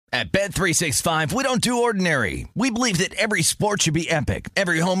At Bet365, we don't do ordinary. We believe that every sport should be epic.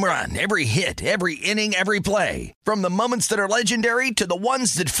 Every home run, every hit, every inning, every play. From the moments that are legendary to the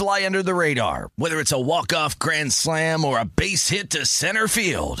ones that fly under the radar. Whether it's a walk-off grand slam or a base hit to center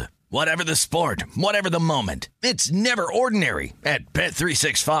field. Whatever the sport, whatever the moment. It's never ordinary at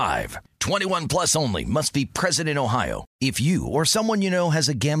Bet365. 21 plus only. Must be present in Ohio. If you or someone you know has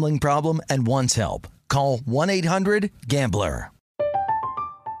a gambling problem and wants help, call 1-800-GAMBLER.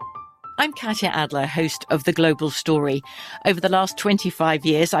 I'm Katya Adler, host of The Global Story. Over the last 25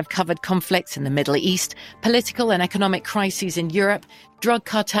 years, I've covered conflicts in the Middle East, political and economic crises in Europe, drug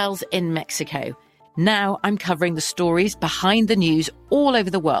cartels in Mexico. Now I'm covering the stories behind the news all over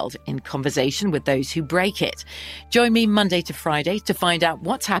the world in conversation with those who break it. Join me Monday to Friday to find out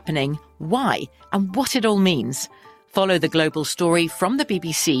what's happening, why, and what it all means. Follow The Global Story from the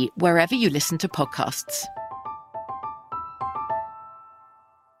BBC wherever you listen to podcasts.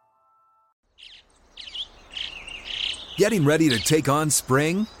 Getting ready to take on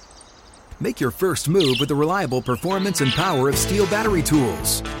spring? Make your first move with the reliable performance and power of Steel battery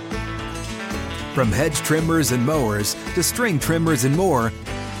tools. From hedge trimmers and mowers to string trimmers and more,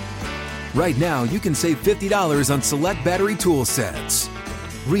 right now you can save $50 on select battery tool sets.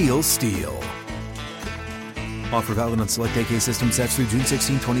 Real Steel. Offer valid on select AK system sets through June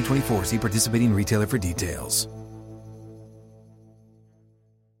 16, 2024. See participating retailer for details.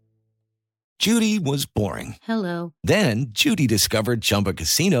 Judy was boring. Hello. Then Judy discovered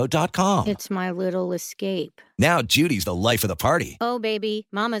ChumbaCasino.com. It's my little escape. Now Judy's the life of the party. Oh, baby,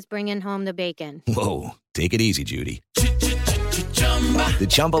 mama's bringing home the bacon. Whoa, take it easy, Judy. The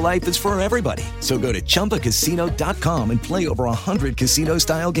Chumba life is for everybody. So go to ChumbaCasino.com and play over 100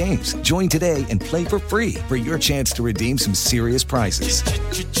 casino-style games. Join today and play for free for your chance to redeem some serious prizes.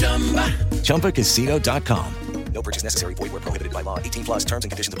 ChumbaCasino.com. No purchase necessary. Void where prohibited by law. 18 plus terms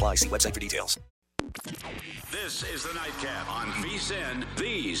and conditions apply. See website for details. This is the Nightcap on VSiN,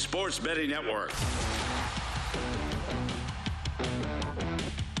 the Sports Betting Network.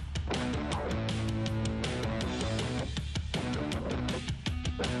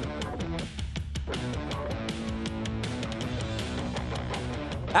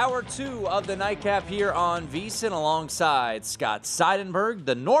 Hour 2 of the Nightcap here on VSiN alongside Scott Seidenberg,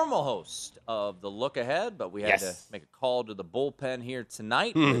 the normal host of The Look Ahead, but we had to make a call to the bullpen here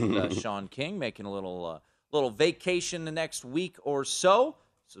tonight with Sean King making a little vacation the next week or so.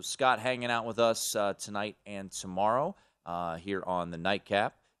 So Scott hanging out with us tonight and tomorrow here on the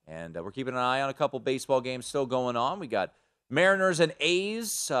Nightcap. And we're keeping an eye on a couple baseball games still going on. We got Mariners and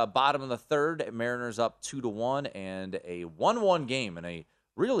A's, bottom of the third. Mariners up 2-1 and a 1-1 game and a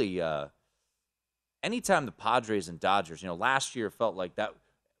really, anytime the Padres and Dodgers, last year it felt like that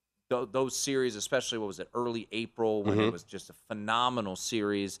those series, especially, early April when it was just a phenomenal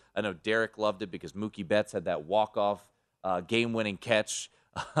series. I know Derek loved it because Mookie Betts had that walk-off game-winning catch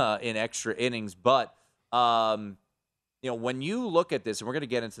in extra innings. But, when you look at this, and we're going to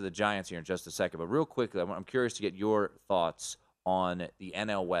get into the Giants here in just a second, but real quickly, I'm curious to get your thoughts on the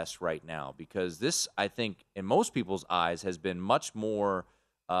NL West right now, because this, I think, in most people's eyes, has been much more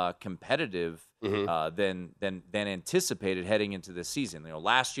competitive than anticipated heading into this season.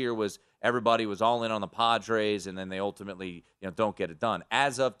 Last year everybody was all in on the Padres, and then they ultimately don't get it done.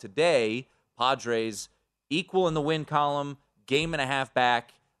 As of today, Padres equal in the win column, game and a half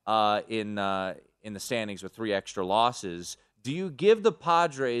back in the standings with 3 extra losses. Do you give the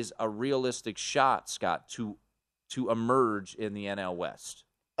Padres a realistic shot, Scott, to emerge in the NL West?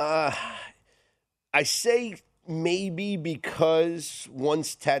 I say maybe, because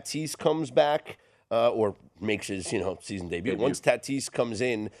once Tatis comes back or makes his season debut, once Tatis comes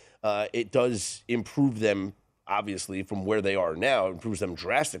in, it does improve them, obviously, from where they are now. It improves them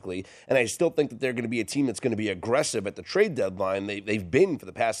drastically. And I still think that they're going to be a team that's going to be aggressive at the trade deadline. They've been, for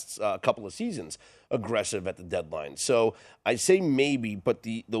the past couple of seasons, aggressive at the deadline. So I say maybe, but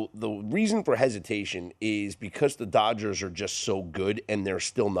the reason for hesitation is because the Dodgers are just so good and they're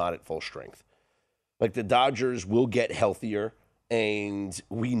still not at full strength. Like, the Dodgers will get healthier, and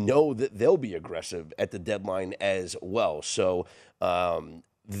we know that they'll be aggressive at the deadline as well. So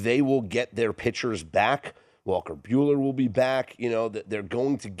they will get their pitchers back. Walker Buehler will be back. They're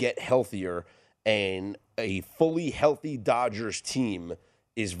going to get healthier, and a fully healthy Dodgers team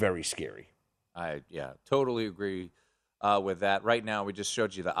is very scary. I totally agree with that. Right now, we just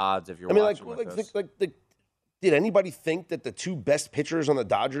showed you the odds if you're watching with us. Did anybody think that the 2 best pitchers on the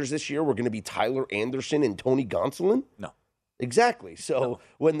Dodgers this year were going to be Tyler Anderson and Tony Gonsolin? No. Exactly. So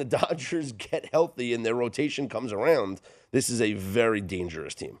when the Dodgers get healthy and their rotation comes around, this is a very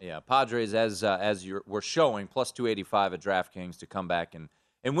dangerous team. Yeah, Padres, as we're showing, plus 285 at DraftKings to come back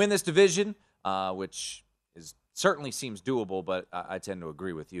and win this division, which certainly seems doable, but I tend to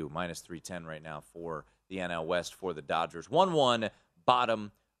agree with you. Minus 310 right now for the NL West for the Dodgers. 1-1,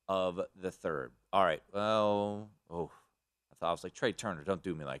 bottom of the third. All right. Well, I thought I was like, Trey Turner, don't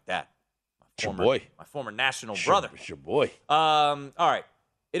do me like that. Your boy. My former national brother. It's your boy. All right.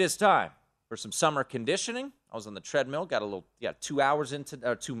 It is time for some summer conditioning. I was on the treadmill, got 2 hours into,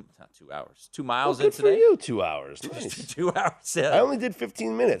 not 2 hours, 2 miles in today. Good for you, 2 hours. Nice. 2 hours in. I only did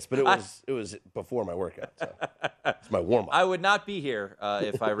 15 minutes, but it was before my workout. So it's my warm-up. I would not be here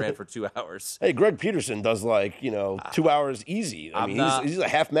if I ran for 2 hours. Hey, Greg Peterson does 2 hours easy. I mean, he's a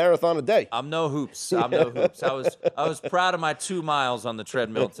half marathon a day. I'm no hoops. I was proud of my 2 miles on the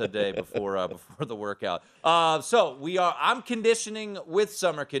treadmill today before the workout. I'm conditioning with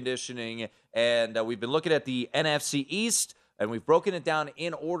summer conditioning, and we've been looking at the NFC East, and we've broken it down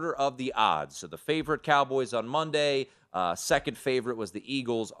in order of the odds. So the favorite, Cowboys on Monday. Second favorite was the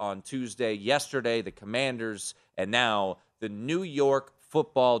Eagles on Tuesday. Yesterday, the Commanders, and now the New York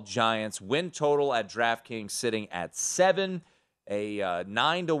Football Giants. Win total at DraftKings sitting at 7. A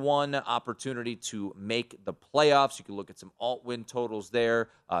 9-1 opportunity to make the playoffs. You can look at some alt win totals there.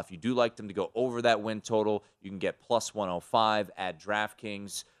 If you do like them to go over that win total, you can get plus 105 at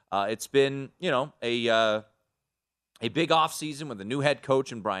DraftKings. It's been, a big offseason with a new head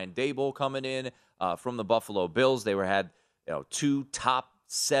coach and Brian Daboll coming in from the Buffalo Bills. They had 2 top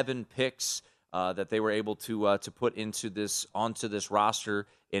 7 picks that they were able to put onto this roster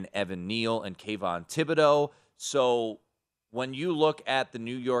in Evan Neal and Kayvon Thibodeau. So when you look at the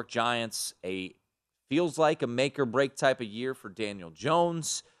New York Giants, feels like a make or break type of year for Daniel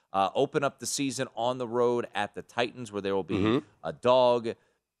Jones. Open up the season on the road at the Titans, where there will be a dog.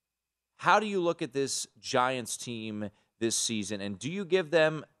 How do you look at this Giants team this season, and do you give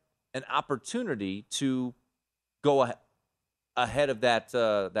them an opportunity to go ahead of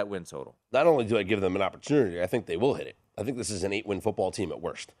that win total? Not only do I give them an opportunity, I think they will hit it. I think this is an 8-win football team at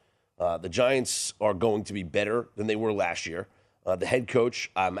worst. The Giants are going to be better than they were last year. The head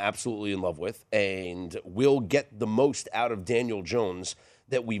coach I'm absolutely in love with, and will get the most out of Daniel Jones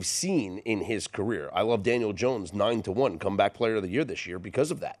that we've seen in his career. I love Daniel Jones, 9-1 comeback player of the year this year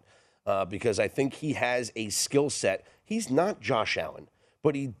because of that. Because I think he has a skill set. He's not Josh Allen,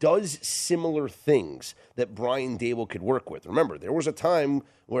 but he does similar things that Brian Daboll could work with. Remember, there was a time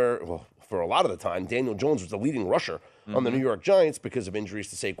where, for a lot of the time, Daniel Jones was the leading rusher on the New York Giants because of injuries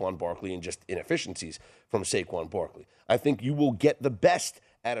to Saquon Barkley and just inefficiencies from Saquon Barkley. I think you will get the best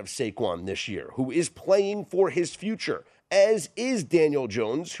out of Saquon this year, who is playing for his future, as is Daniel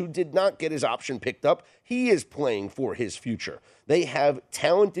Jones, who did not get his option picked up. He is playing for his future. They have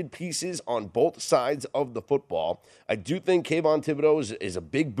talented pieces on both sides of the football. I do think Kayvon Thibodeau is a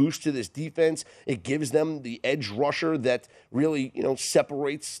big boost to this defense. It gives them the edge rusher that really,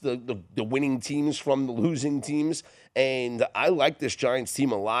 separates the winning teams from the losing teams. And I like this Giants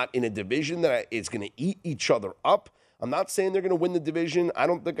team a lot in a division that is going to eat each other up. I'm not saying they're going to win the division. I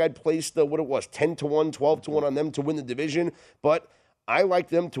don't think I'd place 10-1, 12-1 on them to win the division, but I like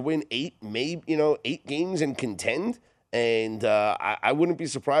them to win 8 games and contend. And I wouldn't be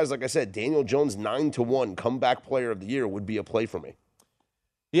surprised, like I said, Daniel Jones 9-1 comeback player of the year would be a play for me.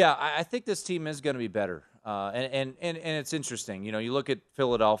 Yeah, I think this team is going to be better. And it's interesting. You look at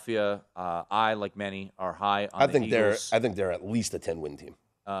Philadelphia. I, like many, are high on the Eagles. I think they're at least a 10-win team.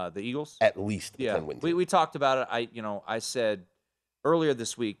 The Eagles? At least a 10-win team. We talked about it. I said earlier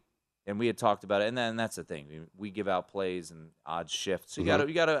this week, and we had talked about it, and then that's the thing. We give out plays and odds shift. So you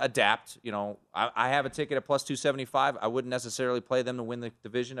got to adapt. I have a ticket at plus 275. I wouldn't necessarily play them to win the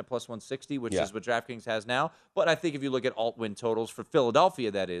division at plus 160, which is what DraftKings has now. But I think if you look at alt win totals for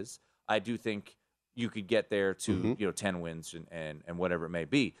Philadelphia, that is, I do think you could get there to 10 wins and whatever it may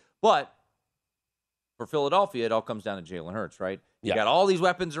be. But for Philadelphia, it all comes down to Jalen Hurts, right? You got all these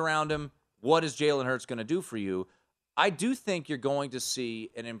weapons around him. What is Jalen Hurts going to do for you? I do think you're going to see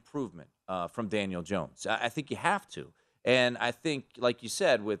an improvement from Daniel Jones. I think you have to. And I think, like you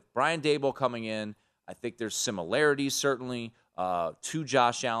said, with Brian Daboll coming in, I think there's similarities, certainly, to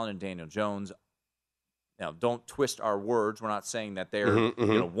Josh Allen and Daniel Jones. Now, don't twist our words. We're not saying that they're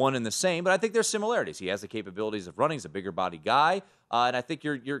one and the same, but I think there's similarities. He has the capabilities of running. He's a bigger body guy. And I think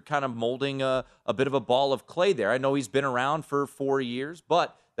you're kind of molding a bit of a ball of clay there. I know he's been around for 4 years,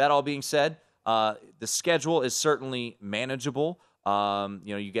 but that all being said, the schedule is certainly manageable.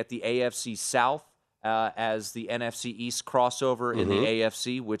 You get the AFC South as the NFC East crossover in the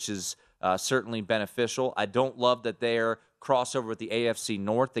AFC, which is certainly beneficial. I don't love that they're crossover with the AFC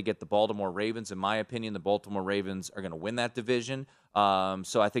North. They get the Baltimore Ravens. In my opinion, the Baltimore Ravens are going to win that division.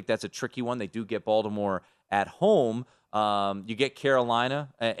 So I think that's a tricky one. They do get Baltimore at home. You get Carolina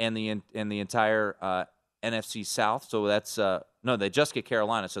and the entire NFC South. So that's no, they just get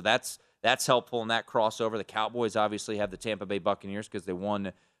Carolina. So that's helpful in that crossover. The Cowboys obviously have the Tampa Bay Buccaneers because they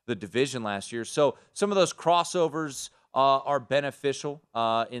won the division last year. So some of those crossovers are beneficial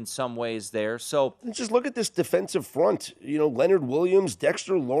in some ways there. So just look at this defensive front. Leonard Williams,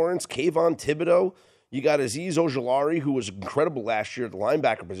 Dexter Lawrence, Kayvon Thibodeau. You got Azeez Ojulari, who was incredible last year at the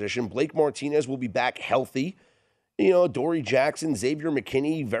linebacker position. Blake Martinez will be back healthy. Dory Jackson, Xavier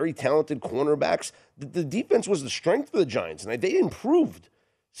McKinney, very talented cornerbacks. The defense was the strength for the Giants, and they improved.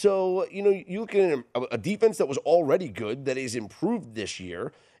 So, you look at a defense that was already good, that is improved this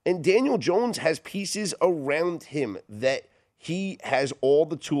year, and Daniel Jones has pieces around him that he has all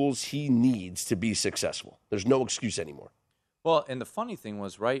the tools he needs to be successful. There's no excuse anymore. Well, and the funny thing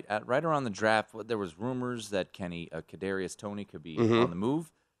was, right around the draft, there was rumors that Kadarius Toney could be on the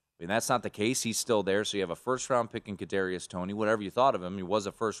move. I mean, that's not the case. He's still there. So you have a first-round pick in Kadarius Toney. Whatever you thought of him, he was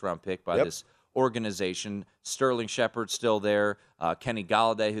a first-round pick by this organization. Sterling Shepard's still there. Kenny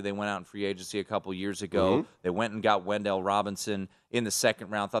Golladay, who they went out in free agency a couple years ago. They went and got Wendell Robinson in the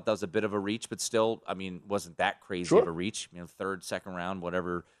second round. Thought that was a bit of a reach, but still, wasn't that crazy of a reach. Third, second round,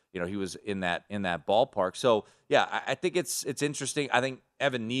 whatever. He was in that ballpark. So yeah, I think it's interesting. I think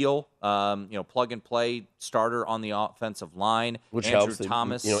Evan Neal, plug and play starter on the offensive line, which Andrew helps.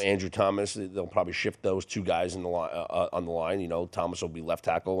 Thomas. Andrew Thomas. They'll probably shift those two guys in the on the line. Thomas will be left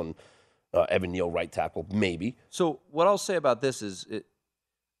tackle and Evan Neal right tackle, maybe. So what I'll say about this is,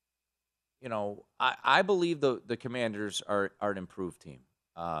 I believe the Commanders are an improved team.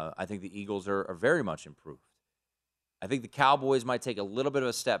 I think the Eagles are very much improved. I think the Cowboys might take a little bit of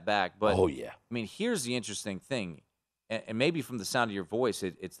a step back, but here's the interesting thing, and maybe from the sound of your voice,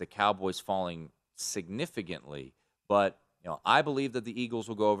 it's the Cowboys falling significantly. But I believe that the Eagles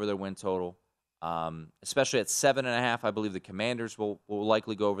will go over their win total, especially at 7.5. I believe the Commanders will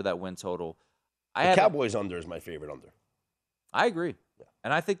likely go over that win total. The Cowboys under is my favorite under. I agree,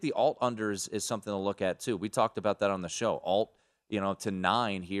 and I think the alt under is something to look at too. We talked about that on the show. Alt, to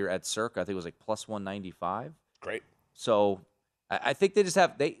 9 here at Circa. I think it was like plus 195. Great. So I think they just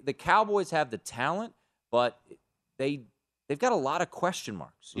have the Cowboys have the talent, but they've got a lot of question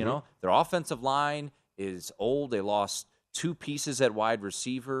marks. Their offensive line is old. They lost 2 pieces at wide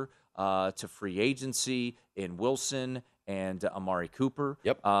receiver to free agency in Wilson and Amari Cooper.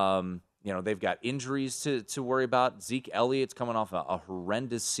 Yep. They've got injuries to worry about. Zeke Elliott's coming off a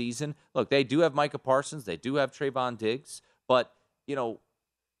horrendous season. Look, they do have Micah Parsons. They do have Trayvon Diggs, but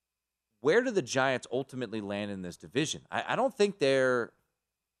where do the Giants ultimately land in this division? I don't think they're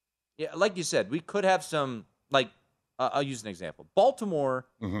like you said, we could have some, I'll use an example. Baltimore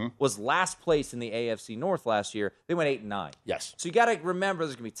was last place in the AFC North last year. They went 8-9. Yes. So you got to remember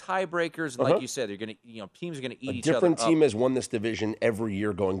there's going to be tiebreakers. And like you said, they're going to, teams are going to eat each other up. A different team has won this division every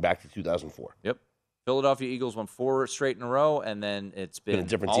year going back to 2004. Yep. Philadelphia Eagles won 4 straight in a row, and then it's been a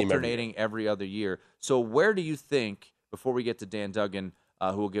different alternating team every other year. So where do you think, before we get to Dan Duggan,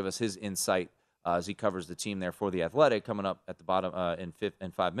 who will give us his insight as he covers the team there for The Athletic, coming up at the bottom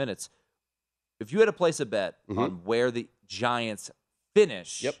in 5 minutes. If you had to place a bet on where the Giants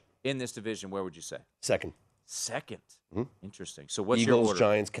finish in this division, where would you say? Second. Interesting. So what's Eagles, your order?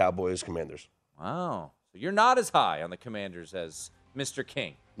 Giants, Cowboys, Commanders. Wow. So you're not as high on the Commanders as Mr.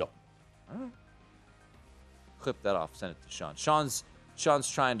 King. No. All right. Clip that off. Send it to Sean.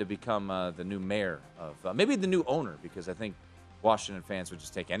 Sean's trying to become the new mayor of maybe the new owner, because I think Washington fans would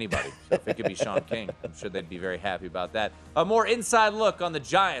just take anybody. So if it could be Sean King, I'm sure they'd be very happy about that. A more inside look on the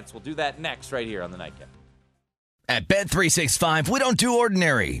Giants. We'll do that next right here on the Nightcap. At Bet365, we don't do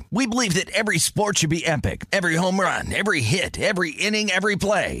ordinary. We believe that every sport should be epic. Every home run, every hit, every inning, every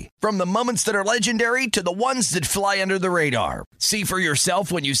play. From the moments that are legendary to the ones that fly under the radar. See for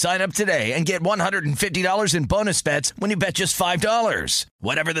yourself when you sign up today and get $150 in bonus bets when you bet just $5.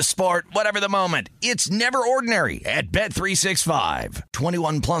 Whatever the sport, whatever the moment, it's never ordinary at Bet365.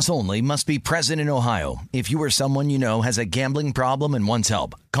 21 plus only. Must be present in Ohio. If you or someone you know has a gambling problem and wants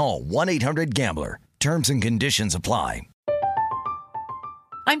help, call 1-800-GAMBLER. Terms and conditions apply.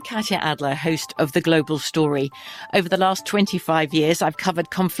 I'm Katya Adler, host of The Global Story. Over the last 25 years, I've covered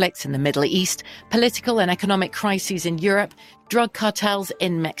conflicts in the Middle East, political and economic crises in Europe, drug cartels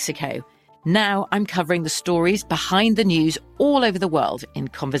in Mexico. Now I'm covering the stories behind the news all over the world in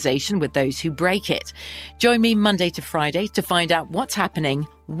conversation with those who break it. Join me Monday to Friday to find out what's happening,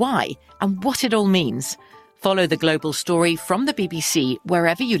 why, and what it all means. Follow The Global Story from the BBC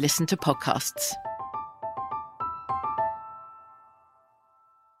wherever you listen to podcasts.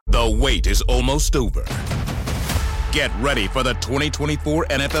 The wait is almost over. Get ready for the 2024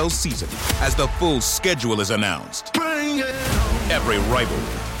 NFL season as the full schedule is announced. Bring Every rivalry,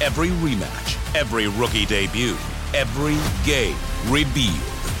 every rematch, every rookie debut, every game revealed.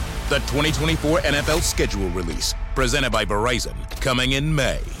 The 2024 NFL schedule release, presented by Verizon, coming in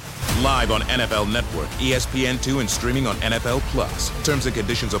May. Live on NFL Network, ESPN2, and streaming on NFL Plus. Terms and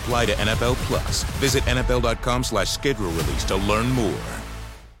conditions apply to NFL Plus. Visit NFL.com/schedule release to learn more.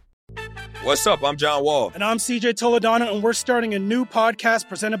 What's up? I'm John Wall. And I'm CJ Toledano, and we're starting a new podcast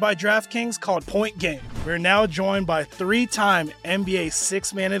presented by DraftKings called Point Game. We're now joined by 3-time NBA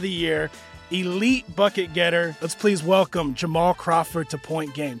Sixth Man of the Year, elite bucket getter. Let's please welcome Jamal Crawford to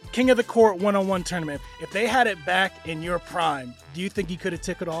Point Game. King of the Court one-on-one tournament. If they had it back in your prime, do you think you could have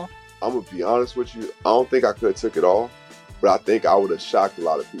took it all? I'm going to be honest with you. I don't think I could have took it all, but I think I would have shocked a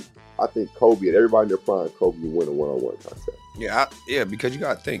lot of people. I think Kobe and everybody in their prime, Kobe would win a one-on-one contest. Yeah, because you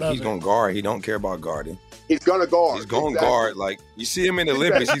got to think. He's going to guard. He don't care about guarding. He's going to guard. He's going to guard. Like, you see him in the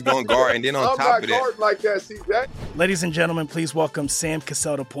Olympics, he's going to guard. And then on top of that. I'm not guarding like that, CJ. Ladies and gentlemen, please welcome Sam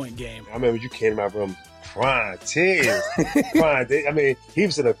Cassell to Point Game. I remember you came out from prime 10. I mean, he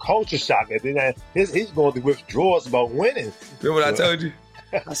was in a culture shock. And then he's going through withdrawals about winning. Remember what I told you?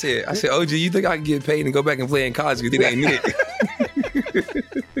 I said, OG, you think I can get paid and go back and play in college because it ain't it?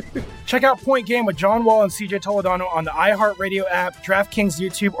 Check out Point Game with John Wall and CJ Toledano on the iHeartRadio app, DraftKings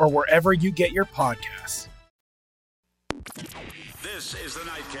YouTube, or wherever you get your podcasts. This is the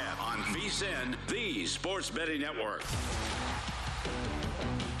Nightcap on VSiN, the Sports Betting Network.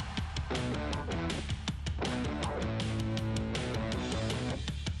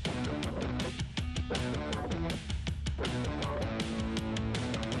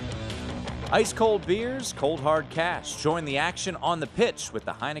 Ice cold beers, cold hard cash. Join the action on the pitch with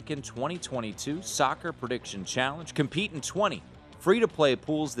the Heineken 2022 Soccer Prediction Challenge. Compete in 20 free-to-play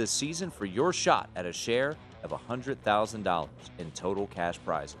pools this season for your shot at a share of $100,000 in total cash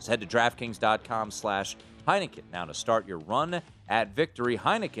prizes. Head to DraftKings.com/Heineken now to start your run at victory.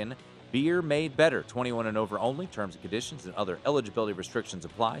 Heineken, beer made better. 21 and over only. Terms and conditions and other eligibility restrictions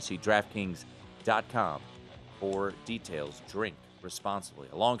apply. See DraftKings.com for details. Drink responsibly.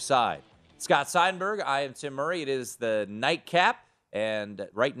 Alongside Scott Seidenberg, I am Tim Murray. It is the Nightcap, and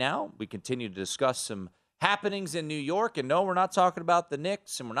right now we continue to discuss some happenings in New York. And no, we're not talking about the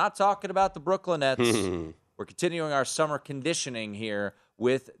Knicks, and we're not talking about the Brooklyn Nets. We're continuing our summer conditioning here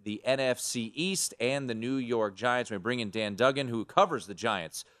with the NFC East and the New York Giants. We bring in Dan Duggan, who covers the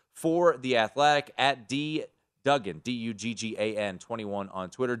Giants for The Athletic, at D Duggan, Duggan 21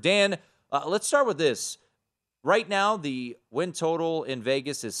 on Twitter. Dan, let's start with this. Right now, the win total in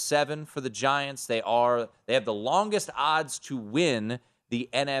Vegas is 7 for the Giants. They have the longest odds to win the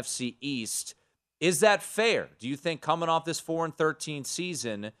NFC East. Is that fair? Do you think coming off this 4-13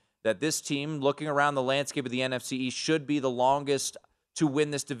 season that this team, looking around the landscape of the NFC East, should be the longest to win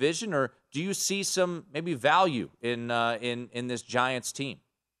this division, or do you see some maybe value in this Giants team?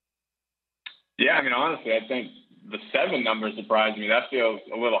 Yeah, I mean, honestly, I think the 7 number surprised me. That feels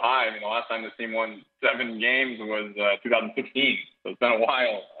a little high. I mean, the last time this team won 7 games was 2016, so it's been a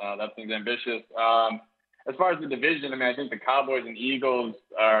while. That seems ambitious. As far as the division, I mean, I think the Cowboys and Eagles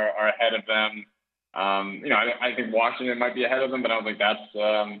are ahead of them. I think Washington might be ahead of them, but I don't think that's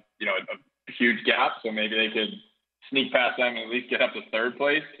a huge gap. So maybe they could sneak past them and at least get up to 3rd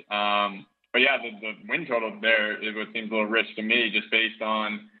place. But yeah, the win total there, it seems a little rich to me, just based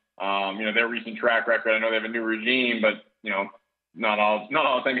on their recent track record. I know they have a new regime, but not all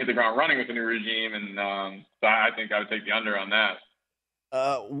the time hit the ground running with a new regime, and so I think I would take the under on that.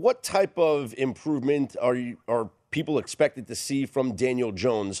 What type of improvement are people expected to see from Daniel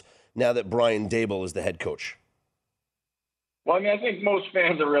Jones now that Brian Daboll is the head coach? Well, I mean, I think most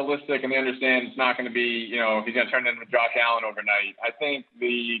fans are realistic and they understand it's not going to be, he's going to turn into Josh Allen overnight. I think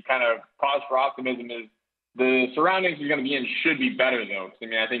the kind of cause for optimism is the surroundings he's going to be in should be better, though. I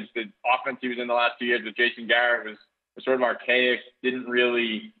mean, I think the offense he was in the last 2 years with Jason Garrett was sort of archaic, didn't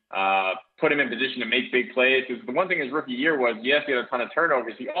really put him in position to make big plays. Because the one thing his rookie year was, yes, he had a ton of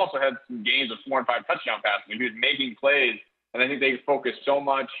turnovers. He also had some games of 4 and 5 touchdown passes. He was making plays, and I think they focused so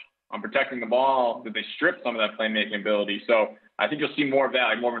much on protecting the ball that they stripped some of that playmaking ability. So I think you'll see more of that,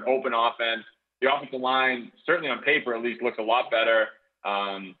 like more of an open offense. The offensive line, certainly on paper at least, looks a lot better.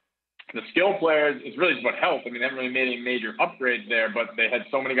 The skill players is really what helped. I mean, they haven't really made any major upgrades there, but they had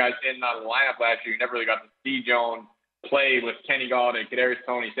so many guys in and out of the lineup last year. You never really got to see Jones play with Kenny Galladay, Kadarius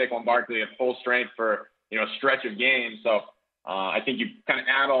Toney, Saquon Barkley at full strength for a stretch of games. So I think you kind of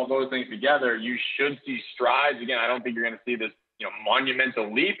add all those things together, you should see strides. Again, I don't think you're going to see this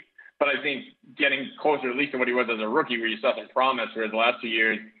monumental leap, but I think getting closer at least to what he was as a rookie, where you saw some promise, whereas the last 2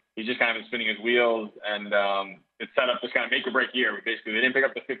 years he's just kind of been spinning his wheels, and it's set up this kind of make or break year. Basically, they didn't pick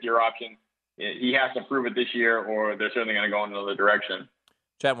up the 5th-year option. he has to prove it this year, or they're certainly going to go in another direction.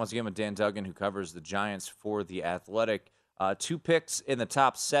 Chat once again with Dan Duggan, who covers the Giants for The Athletic. 2 picks in the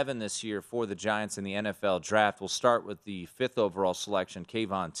top 7 this year for the Giants in the NFL draft. We'll start with the 5th overall selection,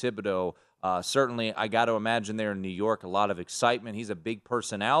 Kayvon Thibodeau. Certainly, I got to imagine there in New York, a lot of excitement. He's a big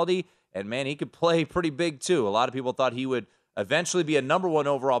personality, and, man, he could play pretty big, too. A lot of people thought he would eventually be a number 1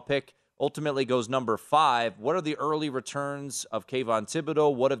 overall pick, ultimately goes number 5. What are the early returns of Kayvon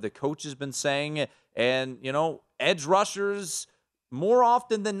Thibodeau? What have the coaches been saying? And, edge rushers, more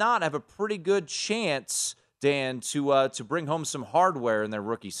often than not, have a pretty good chance, Dan, to bring home some hardware in their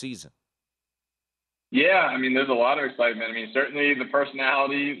rookie season. Yeah, I mean, there's a lot of excitement. I mean, certainly the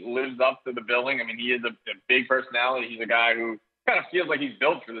personality lives up to the billing. I mean, he is a big personality. He's a guy who kind of feels like he's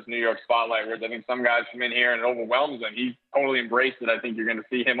built for this New York spotlight, whereas I think some guys come in here and it overwhelms them. He's totally embraced it. I think you're going to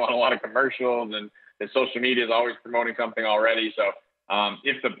see him on a lot of commercials, and his social media is always promoting something already. So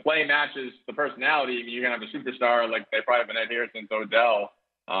if the play matches the personality, I mean, you're going to have a superstar like they probably have been at here since Odell.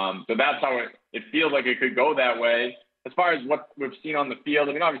 So that's how it feels like it could go that way. As far as what we've seen on the field,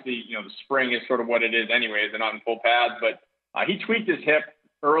 I mean, obviously, the spring is sort of what it is anyways. They're not in full pads, but he tweaked his hip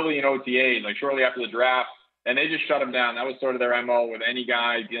early in OTAs, like shortly after the draft, and they just shut him down. That was sort of their MO with any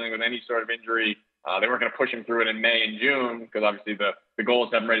guy dealing with any sort of injury. They weren't going to push him through it in May and June because obviously the goal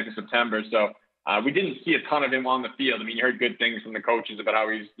is to have him ready for September. So we didn't see a ton of him on the field. I mean, you heard good things from the coaches about how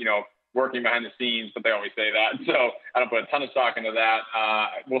he's, working behind the scenes, but they always say that. So I don't put a ton of stock into that.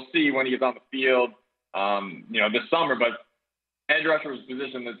 We'll see when he gets on the field, this summer. But edge rusher was a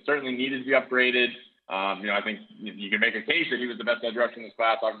position that certainly needed to be upgraded. I think you can make a case that he was the best edge rusher in this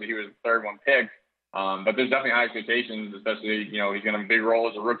class. Obviously, he was the 3rd one picked. But there's definitely high expectations, especially, he's going to have a big role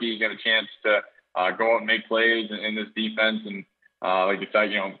as a rookie. He's got a chance to go out and make plays in this defense. And like you said,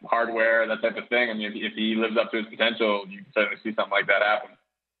 hardware, that type of thing. I mean, if he lives up to his potential, you can certainly see something like that happen.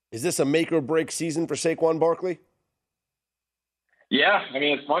 Is this a make or break season for Saquon Barkley? Yeah, I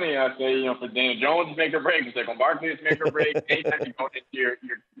mean, it's funny. I say, for Daniel Jones, it's make or break. For Saquon Barkley, it's make or break. Anytime you go into your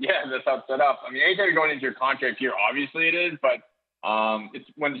that's how it's set up. I mean, anytime you're going into your contract year, obviously it is, but it's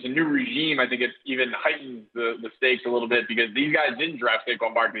when it's a new regime, I think it even heightens the stakes a little bit because these guys didn't draft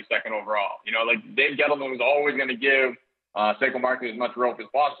Saquon Barkley 2nd overall. Like Dave Gettleman was always going to give Saquon Barkley as much rope as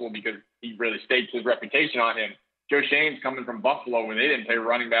possible because he really staked his reputation on him. Joe Shane's coming from Buffalo where they didn't pay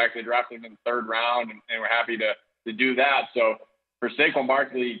running back. They drafted him in the 3rd round and were happy to do that. So for Saquon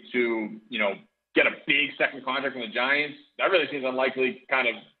Barkley to, get a big second contract from the Giants, that really seems unlikely kind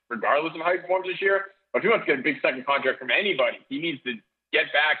of regardless of how he performs this year. But if he wants to get a big second contract from anybody, he needs to get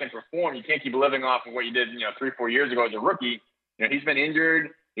back and perform. You can't keep living off of what you did, 3-4 years ago as a rookie. He's been injured.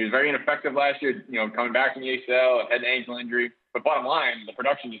 He was very ineffective last year, coming back from the ACL, had an ankle injury. But bottom line, the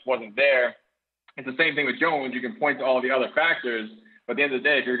production just wasn't there. It's the same thing with Jones. You can point to all the other factors, but at the end of the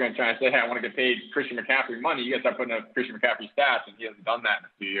day, if you're going to try and say, hey, I want to get paid Christian McCaffrey money, you got to start putting up Christian McCaffrey stats, and he hasn't done that in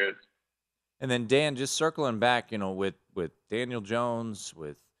a few years. And then, Dan, just circling back, with Daniel Jones,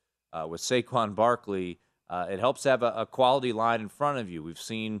 with Saquon Barkley, it helps to have a quality line in front of you. We've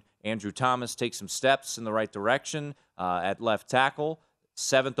seen Andrew Thomas take some steps in the right direction at left tackle.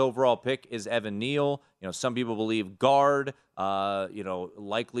 7th overall pick is Evan Neal. Some people believe guard,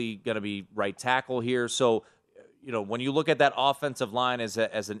 likely going to be right tackle here. So, when you look at that offensive line as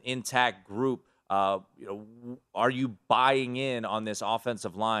an intact group, are you buying in on this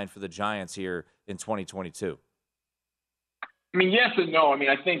offensive line for the Giants here in 2022? I mean, yes and no. I mean,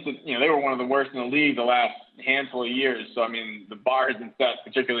 I think that, they were one of the worst in the league the last handful of years. So, I mean, the bar has been set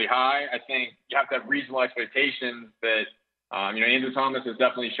particularly high. I think you have to have reasonable expectations that, Andrew Thomas has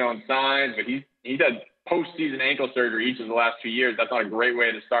definitely shown signs, but he's had postseason ankle surgery each of the last 2 years. That's not a great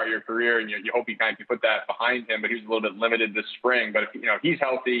way to start your career, and you hope you kind of can put that behind him, but he was a little bit limited this spring. But if he's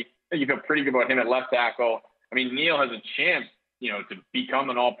healthy, I think you feel pretty good about him at left tackle. I mean, Neal has a chance, to become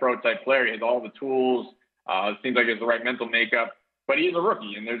an all-pro type player. He has all the tools. It seems like he has the right mental makeup, but he is a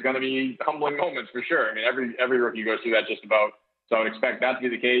rookie, and there's going to be humbling moments for sure. I mean, every rookie goes through that just about. So I would expect that to be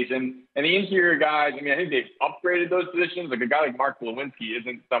the case. And the interior guys, I mean, I think they've upgraded those positions. Like a guy like Mark Lewinsky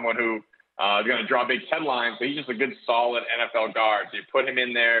isn't someone who is going to draw big headlines, but he's just a good, solid NFL guard. So you put him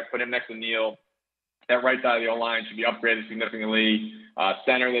in there, put him next to Neal. That right side of the O-line should be upgraded significantly.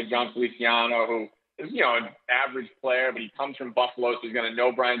 Center, they've John Feliciano, who is, an average player, but he comes from Buffalo, so he's going to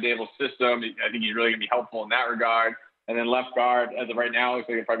know Brian Dable's system. I think he's really going to be helpful in that regard. And then left guard, as of right now, looks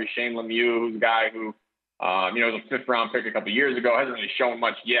like it's probably Shane Lemieux, who's a guy who, was a 5th-round pick a couple of years ago, hasn't really shown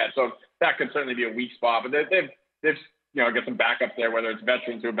much yet. So that could certainly be a weak spot. But they've got some backup there, whether it's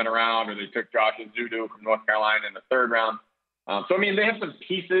veterans who have been around or they took Josh Ezeudu from North Carolina in the 3rd round. So, I mean, they have some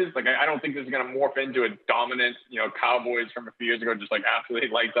pieces. Like, I don't think this is going to morph into a dominant, Cowboys from a few years ago, just like absolutely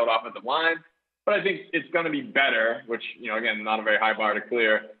lights out offensive line. But I think it's going to be better, which, again, not a very high bar to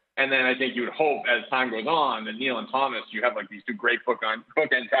clear. And then I think you would hope as time goes on that Neal and Thomas, you have like these two great bookend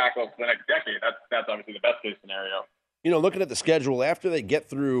tackles for the next decade. That's obviously the best case scenario. Looking at the schedule, after they get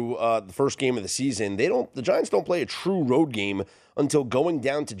through the first game of the season, the Giants don't play a true road game until going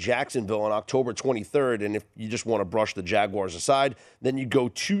down to Jacksonville on October 23rd. And if you just want to brush the Jaguars aside, then you go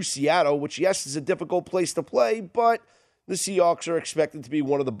to Seattle, which, yes, is a difficult place to play, but the Seahawks are expected to be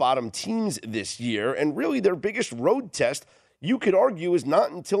one of the bottom teams this year. And really their biggest road test, you could argue, is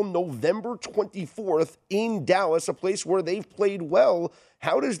not until November 24th in Dallas, a place where they've played well.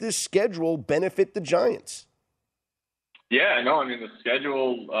 How does this schedule benefit the Giants? Yeah, no, I mean, the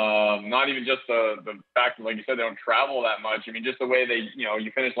schedule, not even just the fact that, like you said, they don't travel that much. I mean, just the way they,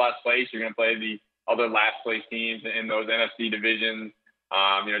 you finish last place, you're going to play the other last place teams in those NFC divisions.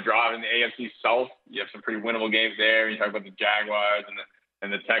 Driving the AFC South, you have some pretty winnable games there. You talk about the Jaguars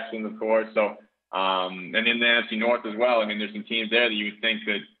and the Texans, of course. So, and in the NFC North as well. I mean, there's some teams there that you would think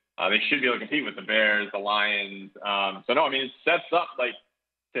that they should be able to compete with the Bears, the Lions. So, no, I mean, it sets up, like,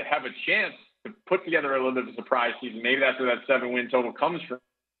 to have a chance to put together a little bit of a surprise season. Maybe that's where that 7-win total comes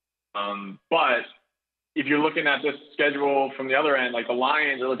from. But if you're looking at this schedule from the other end, like the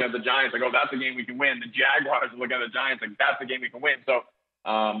Lions are looking at the Giants, like, oh, that's a game we can win. The Jaguars are looking at the Giants, like, that's a game we can win. So,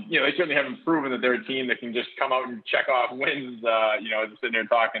 they certainly haven't proven that they're a team that can just come out and check off wins, sitting there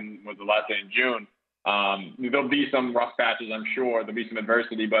talking with the last day in June. There'll be some rough patches, I'm sure. There'll be some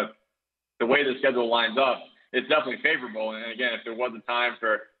adversity, but the way the schedule lines up, it's definitely favorable. And again, if there was a time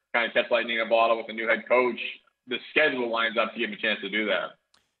for kind of catch lightning in a bottle with a new head coach, the schedule lines up to give him a chance to do that.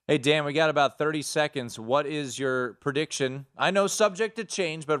 Hey, Dan, we got about 30 seconds. What is your prediction? I know subject to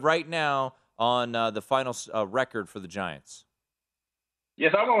change, but right now on the final record for the Giants.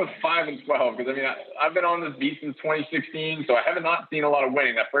 Yes, I went with 5-12 because, I mean, I've been on this beat since 2016, so I have not seen a lot of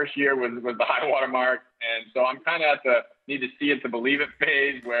winning. That first year was the high water mark, and so I'm kind of at the need to see it to believe it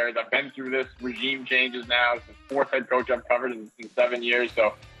phase, whereas I've been through this regime changes now. It's the fourth head coach I've covered in 7 years,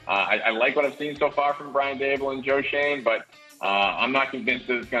 so I like what I've seen so far from Brian Daboll and Joe Schoen, but I'm not convinced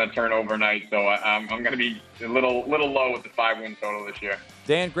that it's going to turn overnight, so I'm going to be a little low with the 5-win total this year.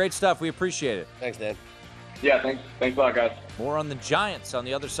 Dan, great stuff. We appreciate it. Thanks, Dan. Yeah, thanks a lot, guys. More on the Giants on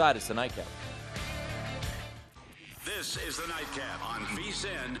the other side. It's the Nightcap. This is the Nightcap on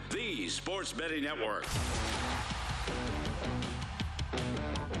VSiN, the Sports Betting Network.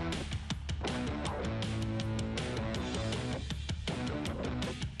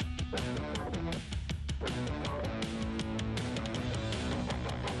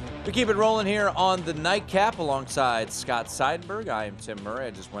 We keep it rolling here on the Nightcap alongside Scott Seidenberg. I am Tim Murray.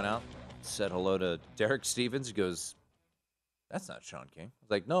 I just went out, said hello to Derek Stevens. He goes, "That's not Sean King." I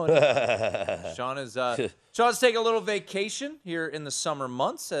was like, "No, it is." Sean's taking a little vacation here in the summer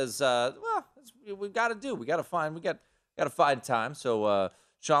months, as we've got to do. We got to find time. So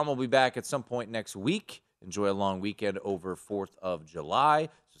Sean will be back at some point next week. Enjoy a long weekend over 4th of July.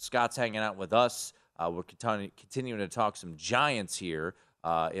 So Scott's hanging out with us. We're continuing to talk some Giants here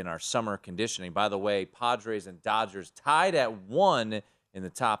in our summer conditioning. By the way, Padres and Dodgers tied at 1 in the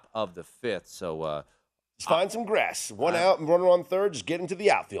top of the 5th. So just find some grass. One out and runner on third. Just get into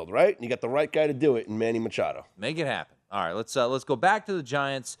the outfield, right? And you got the right guy to do it in Manny Machado. Make it happen. All right, let's go back to the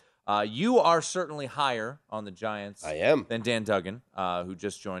Giants. You are certainly higher on the Giants. I am. Than Dan Duggan, who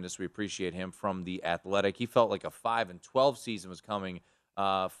just joined us. We appreciate him from The Athletic. He felt like a 5-12 season was coming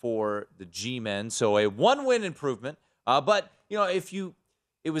for the G-men. So a 1-win improvement. But,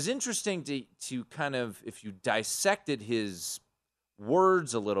 it was interesting to kind of, if you dissected his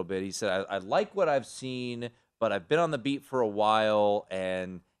words a little bit, he said, I like what I've seen, but I've been on the beat for a while,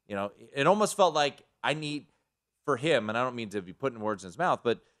 and, it almost felt like I need, for him, and I don't mean to be putting words in his mouth,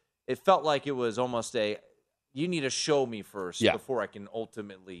 but it felt like it was almost you need to show me first before I can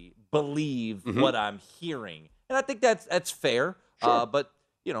ultimately believe what I'm hearing. And I think that's fair, Sure. But,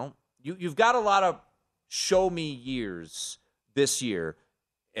 you've got a lot of show me years this year.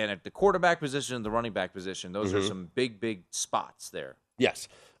 And at the quarterback position and the running back position, those are some big spots there. Yes.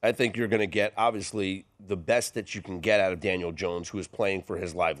 I think you're going to get, obviously, the best that you can get out of Daniel Jones, who is playing for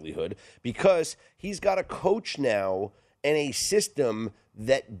his livelihood, because he's got a coach now and a system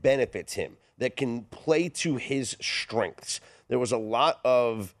that benefits him, that can play to his strengths. There was a lot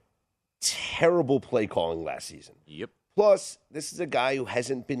of terrible play calling last season. Yep. Plus, this is a guy who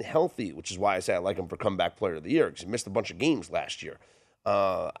hasn't been healthy, which is why I say I like him for comeback player of the year, because he missed a bunch of games last year.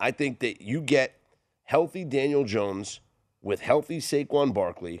 I think that you get healthy Daniel Jones with healthy Saquon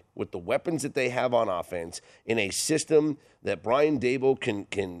Barkley, with the weapons that they have on offense, in a system that Brian Daboll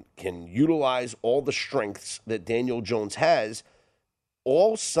can utilize all the strengths that Daniel Jones has,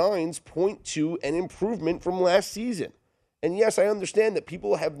 all signs point to an improvement from last season. And yes, I understand that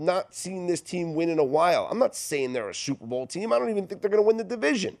people have not seen this team win in a while. I'm not saying they're a Super Bowl team. I don't even think they're going to win the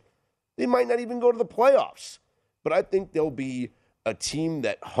division. They might not even go to the playoffs. But I think they'll be a team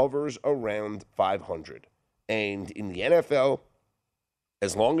that hovers around 500. And in the NFL,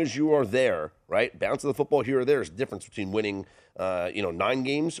 as long as you are there, right, bounce of the football here or there is a difference between winning 9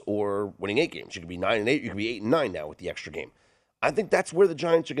 games or winning 8 games. You could be 9-8, you could be 8-9 now with the extra game. I think that's where the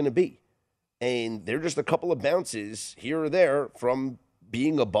Giants are going to be. And they're just a couple of bounces here or there from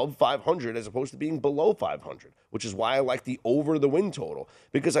being above 500 as opposed to being below 500, which is why I like the over the win total.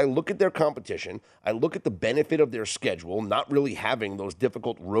 Because I look at their competition, I look at the benefit of their schedule, not really having those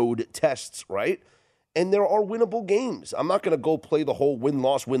difficult road tests, right? And there are winnable games. I'm not going to go play the whole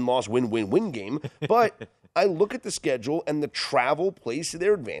win-loss, win-loss, win-win-win game, but I look at the schedule and the travel plays to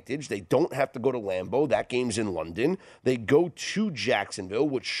their advantage. They don't have to go to Lambeau. That game's in London. They go to Jacksonville,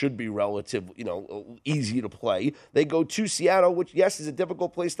 which should be relatively, easy to play. They go to Seattle, which, yes, is a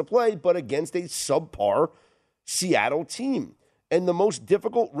difficult place to play, but against a subpar Seattle team. And the most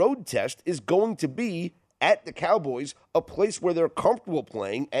difficult road test is going to be at the Cowboys, a place where they're comfortable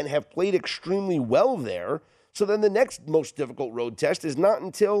playing and have played extremely well there. So then the next most difficult road test is not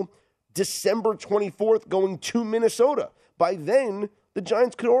until December 24th going to Minnesota. By then, the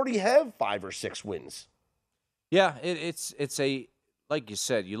Giants could already have 5 or 6 wins. Yeah, it's a, like you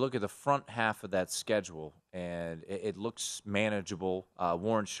said, you look at the front half of that schedule, and it looks manageable.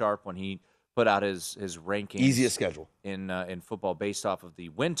 Warren Sharp, when he put out his rankings, easiest schedule in football based off of the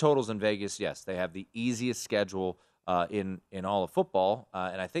win totals in Vegas. Yes, they have the easiest schedule in all of football,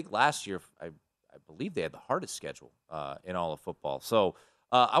 and I think last year I believe they had the hardest schedule in all of football. So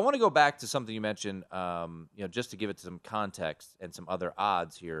I want to go back to something you mentioned, just to give it some context and some other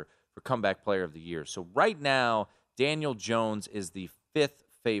odds here for comeback player of the year. So right now, Daniel Jones is the 5th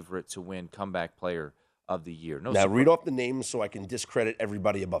favorite to win comeback player of the year. Now, read off the names so I can discredit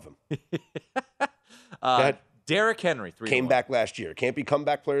everybody above him. Go ahead. Derrick Henry, 3-1. Came back last year. Can't be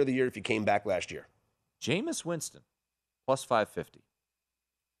comeback player of the year if you came back last year. Jameis Winston, plus 550.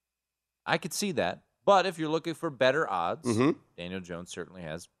 I could see that. But if you're looking for better odds, Daniel Jones certainly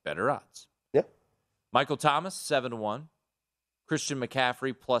has better odds. Yeah. Michael Thomas, 7-1. Christian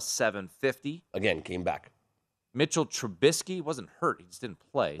McCaffrey, plus 750. Again, came back. Mitchell Trubisky wasn't hurt. He just didn't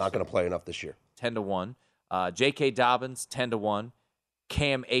play. Not going to play enough this year. 10-1. J.K. Dobbins, 10-1.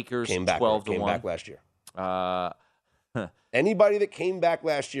 Cam Akers, 12-1. Came back last year. Anybody that came back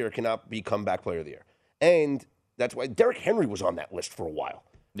last year cannot be comeback player of the year. And that's why Derrick Henry was on that list for a while.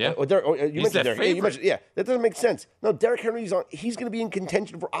 Yeah. You mentioned Derrick. Yeah, that doesn't make sense. No, Derrick Henry's on. He's going to be in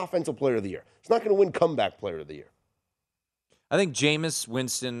contention for offensive player of the year. He's not going to win comeback player of the year. I think Jameis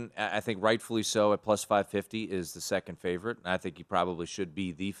Winston, I think rightfully so, at plus 550 is the second favorite. I think he probably should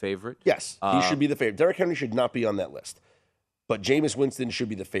be the favorite. Yes, he should be the favorite. Derrick Henry should not be on that list. But Jameis Winston should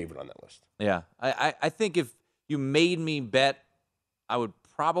be the favorite on that list. Yeah. I think if you made me bet, I would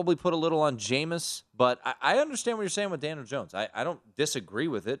probably put a little on Jameis. But I understand what you're saying with Daniel Jones. I don't disagree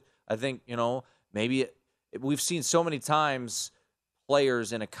with it. I think, maybe we've seen so many times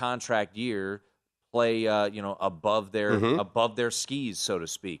players in a contract year play, above their skis, so to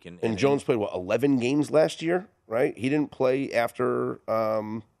speak. And Jones played 11 games last year, right? He didn't play after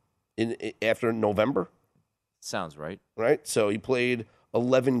November. Sounds right. Right. So he played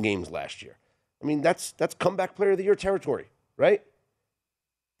 11 games last year. I mean, that's comeback player of the year territory, right?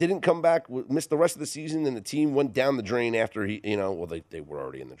 Didn't come back, missed the rest of the season, and the team went down the drain after they were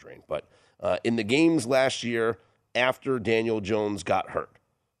already in the drain. But in the games last year after Daniel Jones got hurt,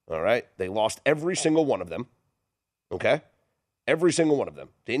 all right, they lost every single one of them, okay? Every single one of them.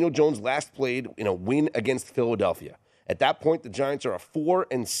 Daniel Jones last played in a win against Philadelphia. At that point, the Giants are a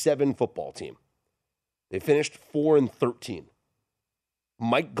 4-7 football team. They finished 4-13.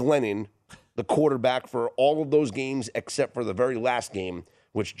 Mike Glennon, the quarterback for all of those games except for the very last game,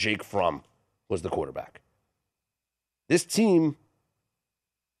 which Jake Fromm was the quarterback. This team,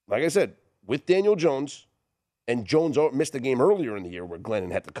 like I said, with Daniel Jones, and Jones missed a game earlier in the year where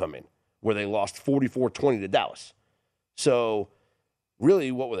Glennon had to come in, where they lost 44-20 to Dallas. So,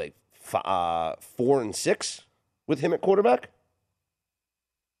 really, what were they, 4-6 with him at quarterback?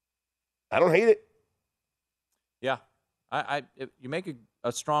 I don't hate it. Yeah. If you make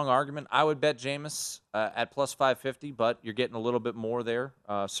a strong argument. I would bet Jameis at plus 550, but you're getting a little bit more there,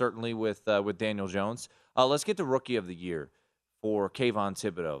 certainly with Daniel Jones. Let's get to Rookie of the Year for Kayvon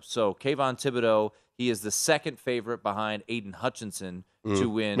Thibodeau. So Kayvon Thibodeau, He is the second favorite behind Aiden Hutchinson to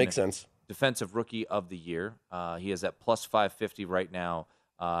win. Makes sense. Defensive Rookie of the Year. He is at plus 550 right now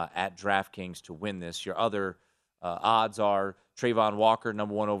at DraftKings to win this. Your other odds are Trayvon Walker,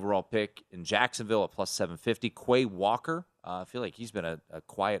 number 1 overall pick in Jacksonville at plus 750. Quay Walker, I feel like he's been a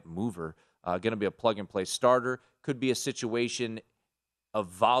quiet mover. Going to be a plug-and-play starter. Could be a situation of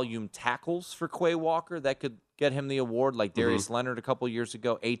volume tackles for Quay Walker that could get him the award, like Darius Leonard a couple years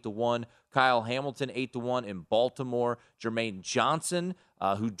ago, 8-1. Kyle Hamilton, 8-1 in Baltimore. Jermaine Johnson,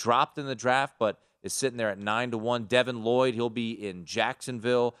 who dropped in the draft but is sitting there at 9-1. Devin Lloyd, he'll be in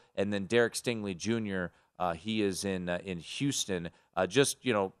Jacksonville. And then Derek Stingley Jr., he is in Houston.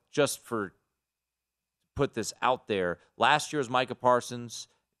 Just for put this out there, last year was Micah Parsons,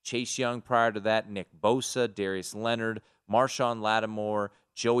 Chase Young prior to that, Nick Bosa, Darius Leonard, Marshawn Lattimore,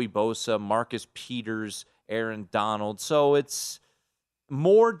 Joey Bosa, Marcus Peters, Aaron Donald. So it's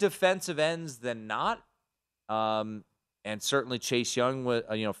more defensive ends than not. And certainly Chase Young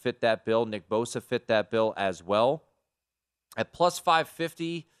fit that bill. Nick Bosa fit that bill as well. At plus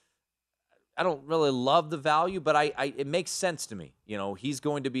 550, I don't really love the value, but it makes sense to me. He's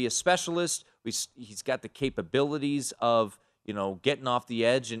going to be a specialist. He's got the capabilities of, getting off the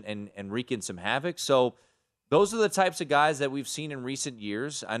edge and wreaking some havoc. So those are the types of guys that we've seen in recent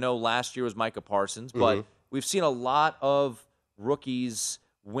years. I know last year was Micah Parsons, but we've seen a lot of rookies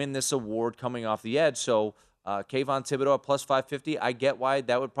win this award coming off the edge. So Kayvon Thibodeaux at plus 550, I get why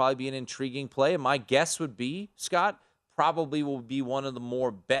that would probably be an intriguing play. And my guess would be, Scott, probably will be one of the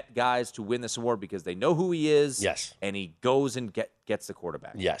more bet guys to win this award because they know who he is. Yes. And he goes and gets the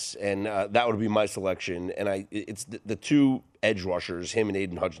quarterback. Yes, and that would be my selection. And it's the two edge rushers, him and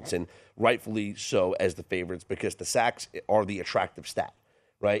Aiden Hutchinson, rightfully so as the favorites because the sacks are the attractive stat,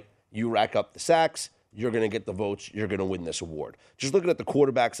 right? You rack up the sacks, you're going to get the votes, you're going to win this award. Just looking at the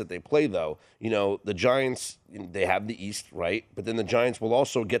quarterbacks that they play, though, the Giants, they have the East, right? But then the Giants will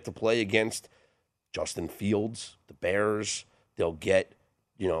also get to play against Justin Fields, the Bears. They'll get,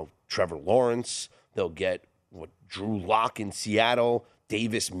 Trevor Lawrence. They'll get Drew Lock in Seattle,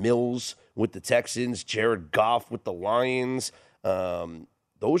 Davis Mills with the Texans, Jared Goff with the Lions.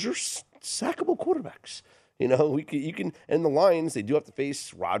 Those are sackable quarterbacks. You can, and the Lions, they do have to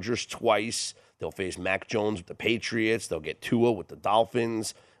face Rodgers twice. They'll face Mac Jones with the Patriots. They'll get Tua with the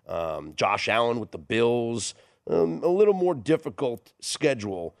Dolphins, Josh Allen with the Bills. A little more difficult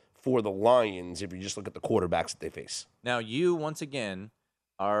schedule for the Lions if you just look at the quarterbacks that they face. Now, you, once again,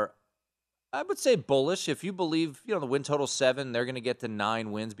 are, I would say, bullish. If you believe, the win total 7, they're going to get to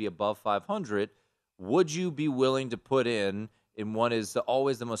 9 wins, be above 500, would you be willing to put in what is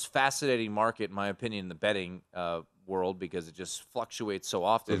always the most fascinating market, in my opinion, in the betting world because it just fluctuates so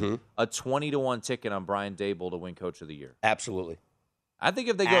often, a 20-1 ticket on Brian Daboll to win Coach of the Year? Absolutely. I think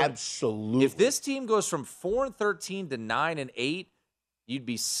if they go, absolutely, if this team goes from 4-13 to 9-8, you'd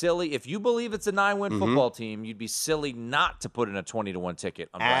be silly. If you believe it's a 9-win football team, you'd be silly not to put in a 20-1 ticket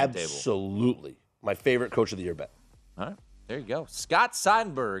on Brian Daboll. Absolutely. My favorite Coach of the Year bet. All right. There you go. Scott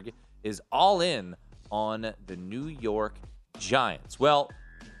Seidenberg is all in on the New York Giants. Well,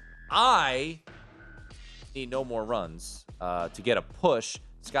 I need no more runs to get a push.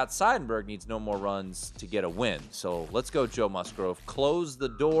 Scott Seidenberg needs no more runs to get a win. So let's go, Joe Musgrove. Close the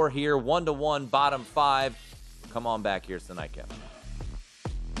door here. 1-1, bottom 5. Come on back here. It's the Nightcap.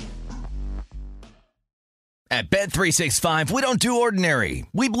 At Bet365, we don't do ordinary.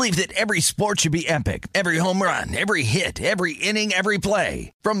 We believe that every sport should be epic. Every home run, every hit, every inning, every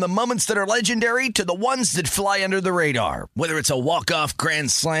play. From the moments that are legendary to the ones that fly under the radar. Whether it's a walk-off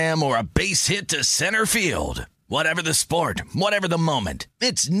grand slam or a base hit to center field. Whatever the sport, whatever the moment.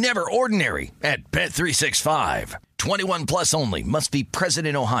 It's never ordinary at Bet365. 21 plus only. Must be present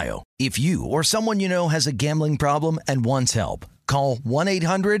in Ohio. If you or someone you know has a gambling problem and wants help, call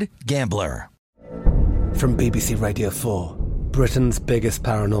 1-800-GAMBLER. From BBC Radio 4, Britain's biggest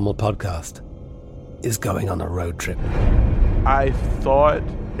paranormal podcast is going on a road trip. I thought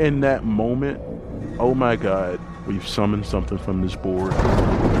in that moment, oh my God, we've summoned something from this board.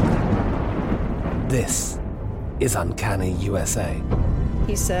 This is Uncanny USA.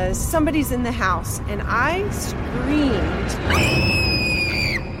 He says, somebody's in the house, and I screamed.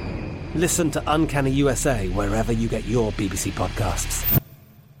 Listen to Uncanny USA wherever you get your BBC podcasts,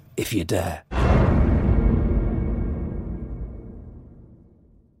 if you dare.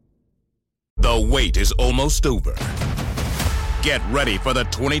 The wait is almost over. Get ready for the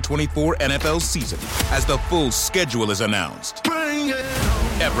 2024 NFL season as the full schedule is announced.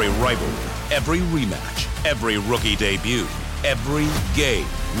 Every rivalry, every rematch, every rookie debut, every game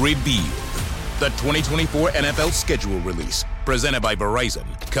revealed. The 2024 NFL schedule release, presented by Verizon,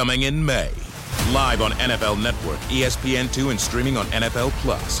 coming in May. Live on NFL Network, ESPN2, and streaming on NFL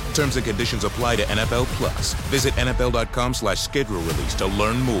Plus. Terms and conditions apply to NFL Plus. Visit NFL.com/schedule release to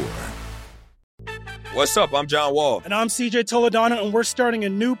learn more. What's up? I'm John Wall. And I'm CJ Toledano, and we're starting a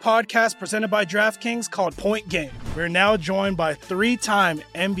new podcast presented by DraftKings called Point Game. We're now joined by three-time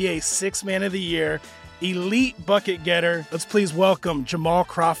NBA Sixth Man of the Year, elite bucket getter. Let's please welcome Jamal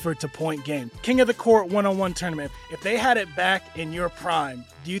Crawford to Point Game. King of the Court one-on-one tournament. If they had it back in your prime,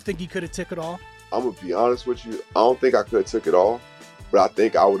 do you think you could have took it all? I'm going to be honest with you. I don't think I could have took it all, but I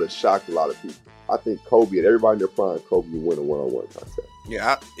think I would have shocked a lot of people. I think Kobe and everybody in their prime, Kobe would win a one-on-one contest.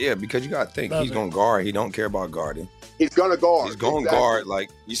 Yeah, because you got to think. He's going to guard. He don't care about guarding. He's going to guard. He's going to guard. Like,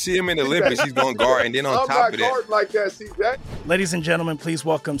 you see him in the Olympics, he's going to guard. And then on top of that. I'm not guarding like that, CJ. Ladies and gentlemen, please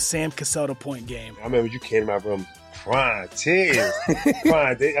welcome Sam Cassell to Point Game. I remember you came to my room crying, tears.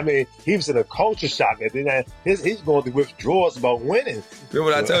 Crying. I mean, he was in a culture shock. And then he's going through withdrawals about winning.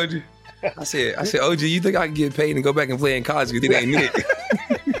 Remember what I told you? I said, OG, you think I can get paid and go back and play in college? You think I ain't it?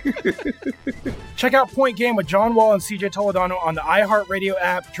 Check out Point Game with John Wall and CJ Toledano on the iHeartRadio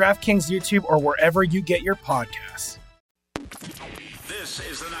app, DraftKings YouTube, or wherever you get your podcasts. This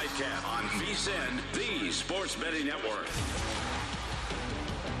is the Nightcap on VSiN, the Sports Betting Network.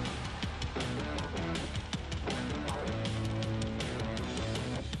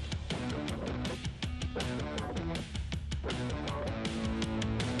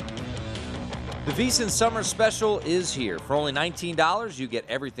 The VSiN Summer Special is here. For only $19, you get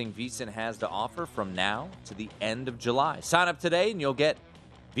everything VSiN has to offer from now to the end of July. Sign up today and you'll get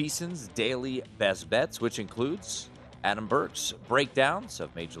VSiN's daily best bets, which includes Adam Burke's breakdowns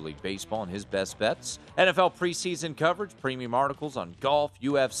of Major League Baseball and his best bets, NFL preseason coverage, premium articles on golf,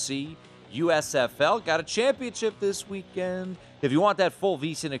 UFC, USFL. Got a championship this weekend. If you want that full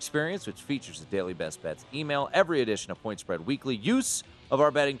VSiN experience, which features the daily best bets, email every edition of Point Spread Weekly. Use of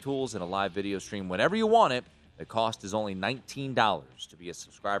our betting tools and a live video stream whenever you want it. The cost is only $19 to be a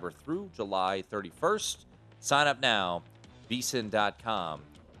subscriber through July 31st. Sign up now,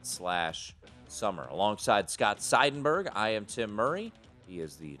 vsin.com/summer. Alongside Scott Seidenberg, I am Tim Murray. He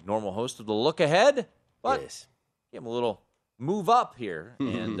is the normal host of The Look Ahead, but give him a little move up here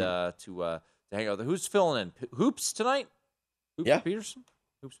and to hang out. Who's filling in? Hoops tonight? Peterson?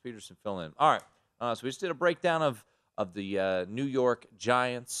 Hoops Peterson filling in. All right. So we just did a breakdown of the New York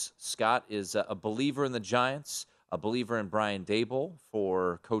Giants. Scott is a believer in the Giants, a believer in Brian Daboll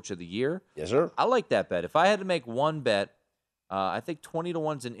for Coach of the Year. Yes, sir. I like that bet. If I had to make one bet, I think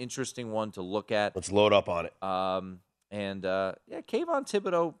 20-1 is an interesting one to look at. Let's load up on it. Kayvon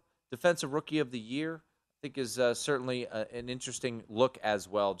Thibodeau, Defensive Rookie of the Year, I think is certainly an interesting look as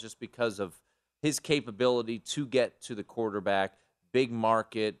well, just because of his capability to get to the quarterback, big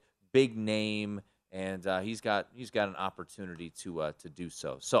market, big name. And he's got an opportunity to do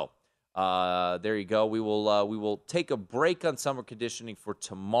so. So there you go. We will take a break on summer conditioning for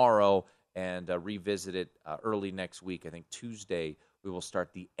tomorrow and revisit it early next week. I think Tuesday we will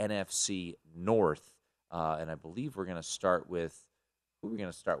start the NFC North, and I believe we're going to start with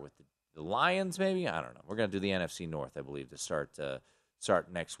the Lions. Maybe, I don't know. We're going to do the NFC North, I believe, to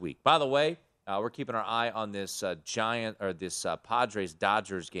start next week. By the way, we're keeping our eye on this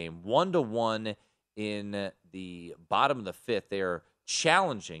Padres-Dodgers game, 1-1. In the bottom of the fifth. They are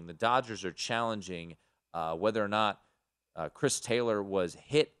challenging, the Dodgers are challenging whether or not Chris Taylor was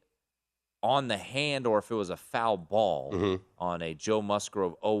hit on the hand or if it was a foul ball on a Joe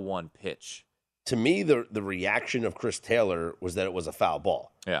Musgrove 0-1 pitch. To me, the reaction of Chris Taylor was that it was a foul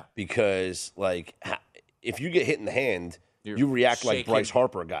ball. Yeah. Because, like, if you get hit in the hand, you react like Bryce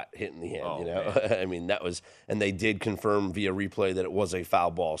Harper got hit in the hand, you know? I mean, that was – and they did confirm via replay that it was a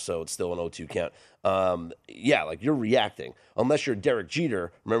foul ball, so it's still an 0-2 count. Like, you're reacting. Unless you're Derek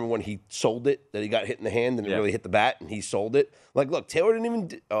Jeter. Remember when he sold it, that he got hit in the hand and it really hit the bat, and he sold it? Like, look, Taylor didn't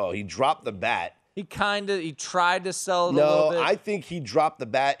even – he dropped the bat. He tried to sell it a little bit. No, I think he dropped the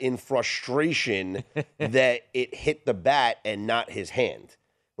bat in frustration that it hit the bat and not his hand.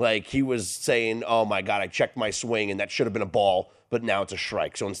 Like, he was saying, oh, my God, I checked my swing, and that should have been a ball, but now it's a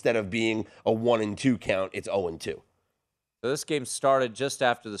strike. So instead of being a 1-2 count, it's 0-2. So this game started just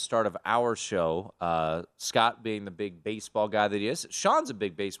after the start of our show. Scott being the big baseball guy that he is. Sean's a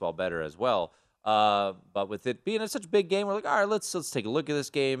big baseball bettor as well. But with it being such a big game, we're like, all right, let's take a look at this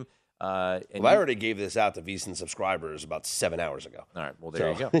game. I already gave this out to VSiN subscribers about 7 hours ago. All right, well,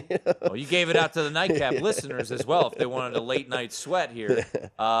 there you go. Well, you gave it out to the Nightcap listeners as well if they wanted a late-night sweat here.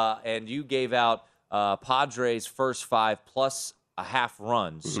 And you gave out Padres' first 5 plus a half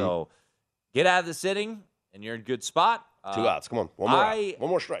run. So get out of this inning, and you're in a good spot. 2 outs. Come on. One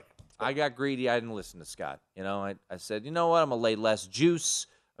more strike. I got greedy. I didn't listen to Scott. You know, I said, you know what? I'm going to lay less juice.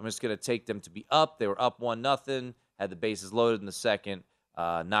 I'm just going to take them to be up. They were up 1-0, had the bases loaded in the second.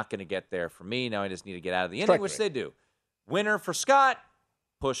 Not going to get there for me. Now I just need to get out of the inning, which they do. Winner for Scott,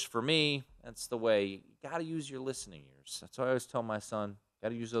 push for me. That's the way. You got to use your listening ears. That's what I always tell my son. Got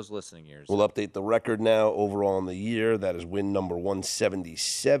to use those listening ears. We'll update the record now overall in the year. That is win number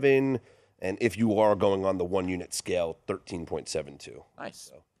 177. And if you are going on the 1-unit scale, 13.72. Nice.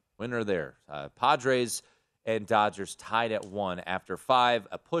 So. Winner there. Padres and Dodgers tied at 1 after 5.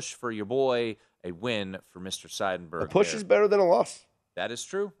 A push for your boy. A win for Mr. Seidenberg. A push is better than a loss. That is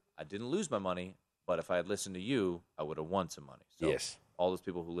true. I didn't lose my money, but if I had listened to you, I would have won some money. So yes. All those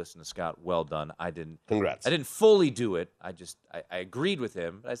people who listen to Scott, well done. I didn't. Congrats. I didn't fully do it. I agreed with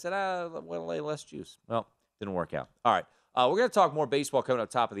him. But I said, we'll lay less juice. Well, didn't work out. All right. We're going to talk more baseball coming up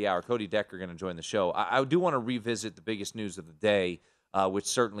top of the hour. Cody Decker going to join the show. I do want to revisit the biggest news of the day, which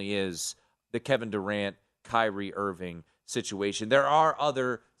certainly is the Kevin Durant, Kyrie Irving situation. There are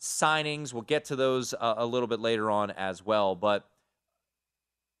other signings. We'll get to those a little bit later on as well. But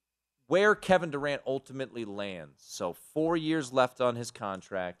where Kevin Durant ultimately lands, so 4 years left on his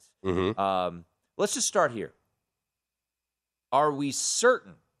contract. Mm-hmm. Let's just start here. Are we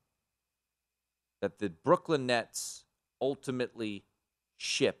certain that the Brooklyn Nets ultimately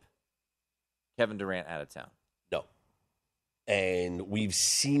ship Kevin Durant out of town? No. And we've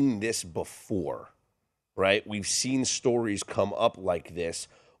seen this before, right? We've seen stories come up like this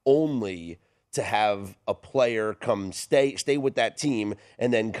only to have a player come stay with that team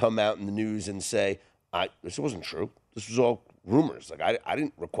and then come out in the news and say, this wasn't true. This was all rumors. Like I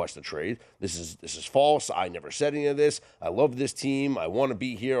didn't request a trade. This is false. I never said any of this. I love this team. I want to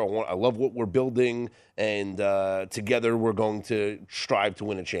be here. I love what we're building, and together we're going to strive to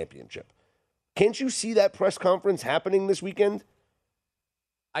win a championship. Can't you see that press conference happening this weekend?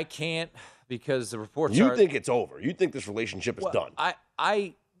 I can't, because the reports You think it's over. You think this relationship is done.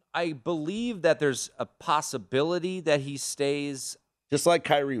 I believe that there's a possibility that he stays. Just like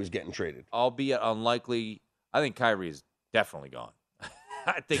Kyrie was getting traded. Albeit unlikely. I think Kyrie is definitely gone.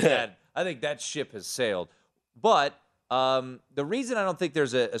 I think that ship has sailed. But the reason I don't think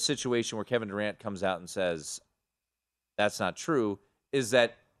there's a situation where Kevin Durant comes out and says that's not true is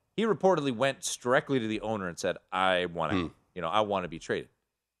that he reportedly went directly to the owner and said, I want to be traded.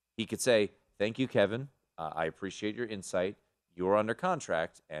 He could say, thank you, Kevin. I appreciate your insight. You're under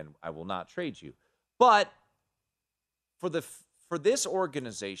contract, and I will not trade you. But for this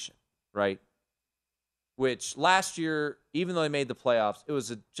organization, right, which last year, even though they made the playoffs, it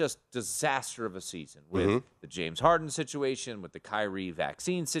was a just disaster of a season with the James Harden situation, with the Kyrie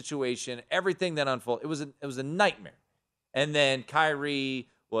vaccine situation, everything that unfolded. It was a nightmare. And then Kyrie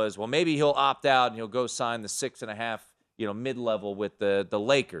was, well, maybe he'll opt out and he'll go sign the 6.5, mid-level with the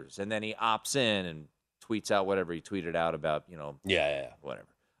Lakers. And then he opts in and tweets out whatever he tweeted out about,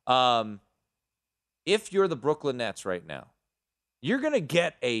 whatever. If you're the Brooklyn Nets right now, you're going to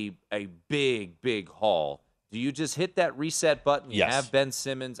get a big, big haul. Do you just hit that reset button? You have Ben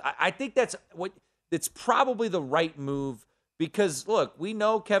Simmons. I think it's probably the right move because, look, we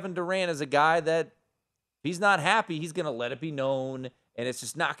know Kevin Durant is a guy that if he's not happy, he's going to let it be known, and it's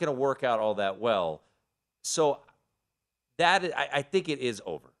just not going to work out all that well. So I think it is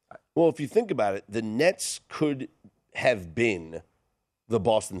over. Well, if you think about it, the Nets could have been the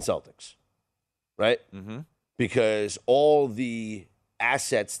Boston Celtics, right? Mm-hmm. Because all the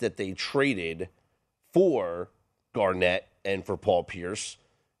assets that they traded for Garnett and for Paul Pierce,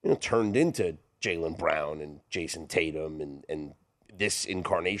 turned into Jaylen Brown and Jason Tatum and this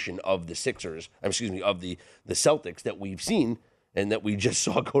incarnation of the Sixers, of the Celtics that we've seen and that we just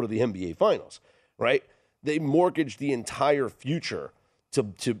saw go to the NBA Finals, right? They mortgaged the entire future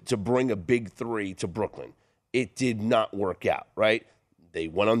to bring a big three to Brooklyn. It did not work out, right? They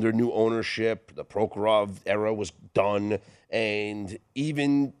went under new ownership. The Prokhorov era was done. And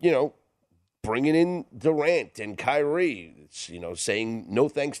even, bringing in Durant and Kyrie, saying no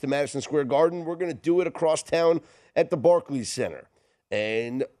thanks to Madison Square Garden. We're going to do it across town at the Barclays Center.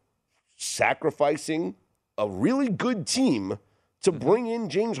 And sacrificing a really good team to bring in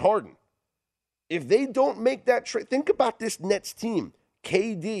James Harden. If they don't make that trade, think about this Nets team.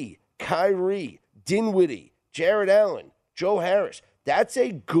 KD, Kyrie, Dinwiddie, Jared Allen, Joe Harris. That's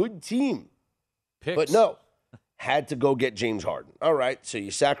a good team. Picks. But no, had to go get James Harden. All right, so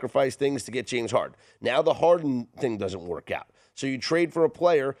you sacrifice things to get James Harden. Now the Harden thing doesn't work out. So you trade for a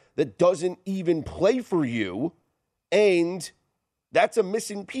player that doesn't even play for you, and that's a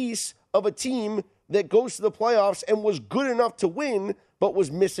missing piece of a team that goes to the playoffs and was good enough to win, but was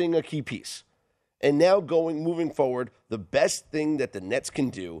missing a key piece. And now moving forward, the best thing that the Nets can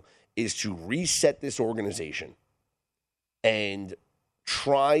do is to reset this organization and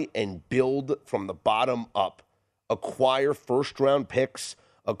try and build from the bottom up. Acquire first-round picks,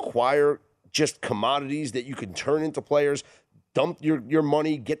 acquire just commodities that you can turn into players, dump your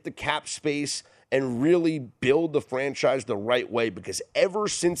money, get the cap space, and really build the franchise the right way. Because ever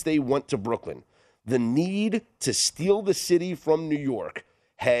since they went to Brooklyn, the need to steal the city from New York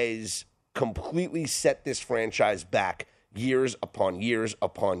has completely set this franchise back years upon years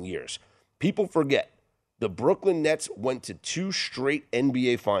upon years. People forget, the Brooklyn Nets went to 2 straight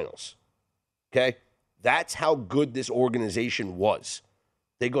NBA finals. Okay? That's how good this organization was.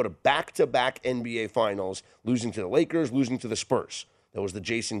 They go to back-to-back NBA finals, losing to the Lakers, losing to the Spurs. That was the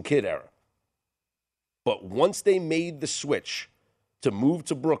Jason Kidd era. But once they made the switch to move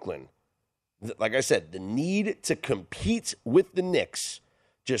to Brooklyn, like I said, the need to compete with the Knicks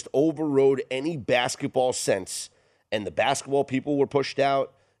just overrode any basketball sense, and the basketball people were pushed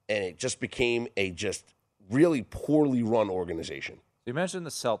out, and it just became a just really poorly run organization. You mentioned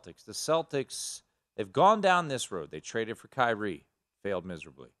the Celtics. The Celtics, they've gone down this road. They traded for Kyrie, failed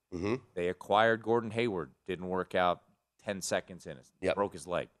miserably. Mm-hmm. They acquired Gordon Hayward, didn't work out 10 seconds in it. Broke his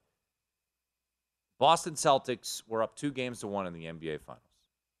leg. Boston Celtics were up 2-1 in the NBA Finals.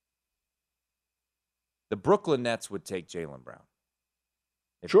 The Brooklyn Nets would take Jaylen Brown.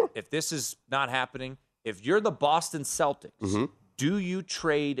 If this is not happening, if you're the Boston Celtics, do you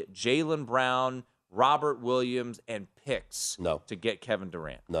trade Jaylen Brown, Robert Williams, and picks to get Kevin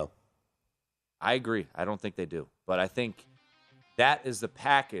Durant? No. I agree. I don't think they do. But I think that is the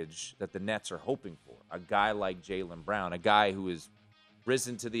package that the Nets are hoping for. A guy like Jaylen Brown, a guy who has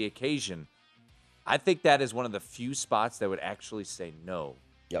risen to the occasion. I think that is one of the few spots that would actually say no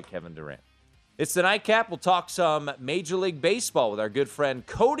to Kevin Durant. It's the Nightcap. We'll talk some Major League Baseball with our good friend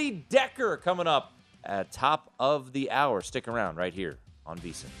Cody Decker coming up at top of the hour. Stick around right here on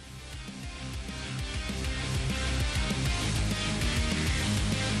VSiN.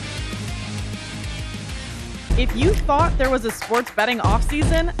 If you thought there was a sports betting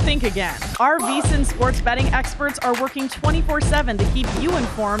offseason, think again. Our VSiN sports betting experts are working 24/7 to keep you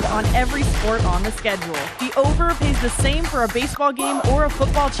informed on every sport on the schedule. The over pays the same for a baseball game or a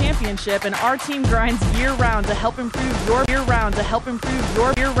football championship, and our team grinds year-round to help improve your year-round to help improve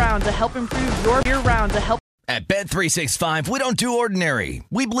your year-round to help improve your year-round to help. At Bet365, we don't do ordinary.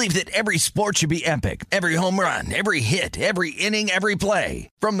 We believe that every sport should be epic. Every home run, every hit, every inning, every play.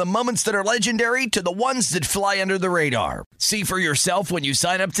 From the moments that are legendary to the ones that fly under the radar. See for yourself when you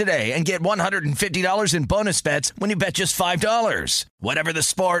sign up today and get $150 in bonus bets when you bet just $5. Whatever the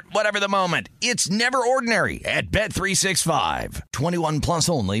sport, whatever the moment, it's never ordinary at Bet365. 21 plus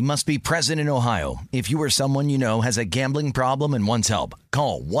only. Must be present in Ohio. If you or someone you know has a gambling problem and wants help,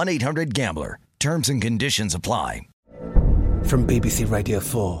 call 1-800-GAMBLER. Terms and conditions apply. From BBC Radio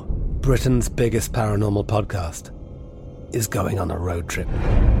 4, Britain's biggest paranormal podcast is going on a road trip.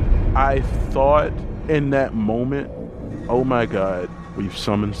 I thought in that moment, oh my God, we've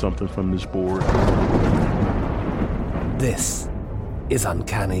summoned something from this board. This is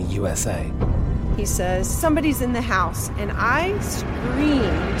Uncanny USA. He says, somebody's in the house, and I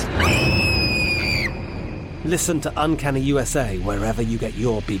screamed. Listen to Uncanny USA wherever you get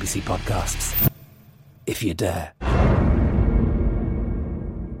your BBC podcasts, if you dare.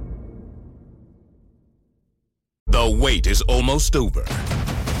 The wait is almost over.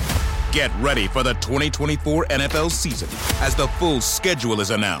 Get ready for the 2024 NFL season as the full schedule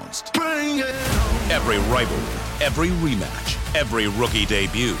is announced. Every rivalry, every rematch, every rookie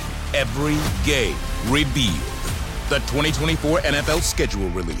debut, every game revealed. The 2024 NFL schedule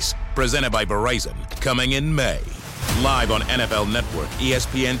release, presented by Verizon, coming in May. Live on NFL Network,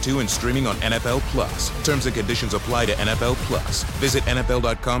 ESPN2, and streaming on NFL Plus. Terms and conditions apply to NFL Plus. Visit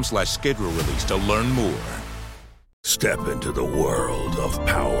NFL.com/schedule release to learn more. Step into the world of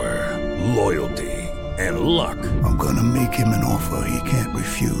power, loyalty, and luck. I'm gonna make him an offer he can't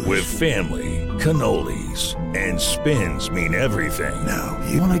refuse. With family, cannolis, and spins mean everything. Now,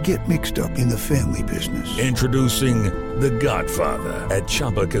 you wanna get mixed up in the family business. Introducing The Godfather at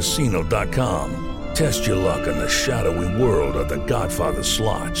ChumbaCasino.com. Test your luck in the shadowy world of The Godfather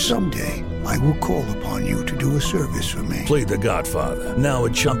slot. Someday, I will call upon you to do a service for me. Play The Godfather, now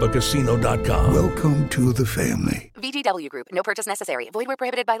at ChumbaCasino.com. Welcome to the family. VGW Group. No purchase necessary. Void where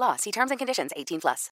prohibited by law. See terms and conditions. 18+.